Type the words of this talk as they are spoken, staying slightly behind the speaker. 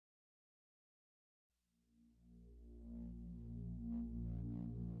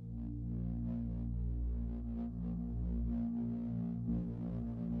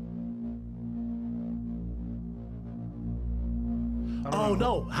Oh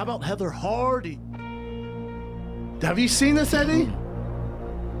no, how about Heather Hardy? Have you seen this, Eddie?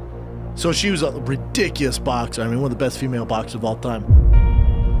 So she was a ridiculous boxer. I mean, one of the best female boxers of all time.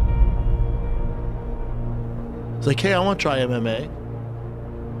 It's like, hey, I want to try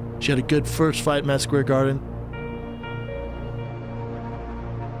MMA. She had a good first fight, Madison Square Garden.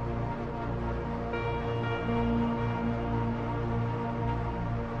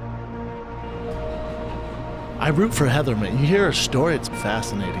 I root for Heather, man. You hear her story, it's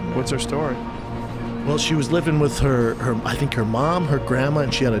fascinating, man. What's her story? Well, she was living with her I think her mom, her grandma,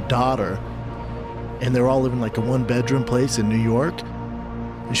 and she had a daughter. And they were all living like a one-bedroom place in New York.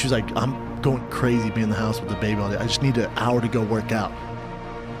 And she was like, I'm going crazy being in the house with the baby all day. I just need an hour to go work out.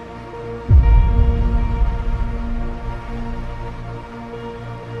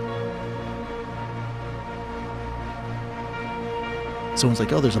 Someone's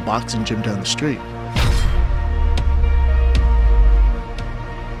like, oh, there's a boxing gym down the street.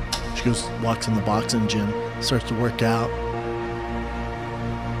 She goes, walks in the boxing gym, starts to work out.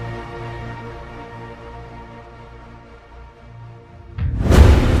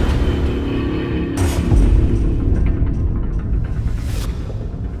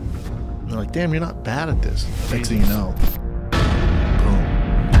 And they're like, damn, you're not bad at this. Next thing you know,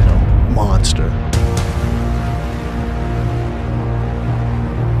 boom, monster.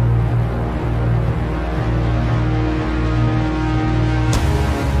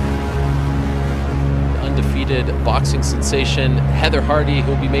 Boxing sensation Heather Hardy,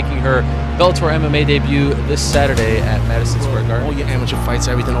 who will be making her Bellator MMA debut this Saturday at Madison Square Garden. All your amateur fights,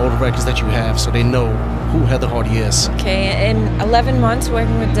 everything, all the records that you have, so they know who Heather Hardy is. Okay, in 11 months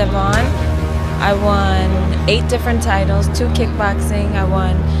working with Devon, I won 8 different titles, 2 kickboxing. I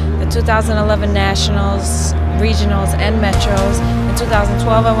won the 2011 Nationals, Regionals, and Metros. In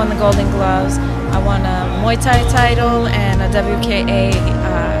 2012, I won the Golden Gloves. I won a Muay Thai title and a WKA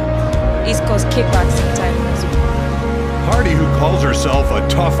East Coast kickboxing title as well. Hardy, who calls herself a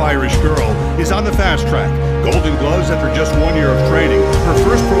tough Irish girl, is on the fast track. Golden Gloves after just 1 year of training. Her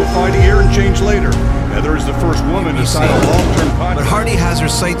first pro fight a year and change later. Heather is the first woman to sign a long-term contract. But Hardy has her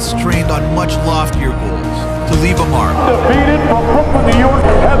sights trained on much loftier goals, to leave a mark. Defeated from Brooklyn, New York,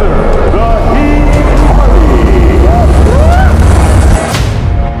 Heather the Hardy.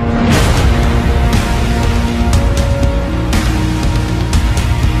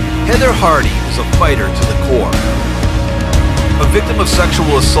 Heather Hardy is a fighter to the core. A victim of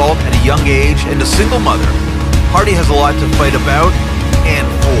sexual assault at a young age and a single mother, Hardy has a lot to fight about and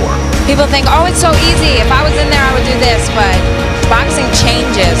for. People think, oh, it's so easy. If I was in there, I would do this. But boxing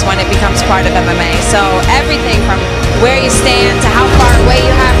changes when it becomes part of MMA. So everything from where you stand to how far away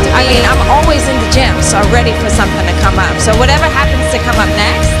you have to be. I mean, I'm always in the gym, so ready for something to come up. So whatever happens to come up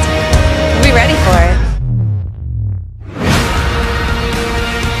next, we'll be ready for it.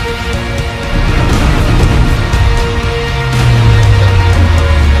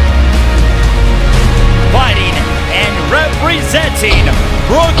 Representing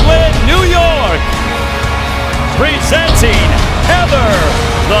Brooklyn, New York, presenting Heather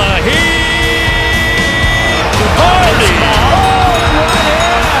the Hardy. Oh, right hand.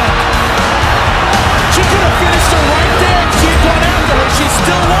 She could have finished her right there. She had gone after her. She's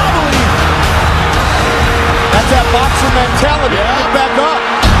still wobbling. That's that boxer mentality. Yeah. Get back up.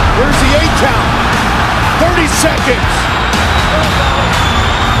 Where's the 8 count? 30 seconds.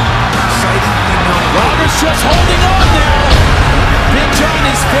 Roberts just holding on now. Big John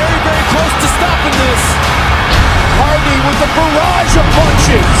is very, very close to stopping this. Hardy with a barrage of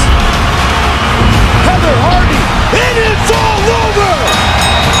punches. Heather Hardy, it is all over.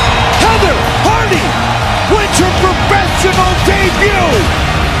 Heather Hardy wins her professional debut.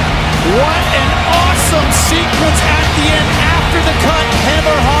 What an awesome sequence at the end. After the cut,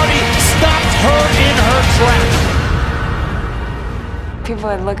 Heather Hardy stopped her in her tracks. People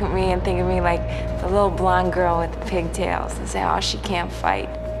would look at me and think of me like the little blonde girl with the pigtails and say, oh, she can't fight.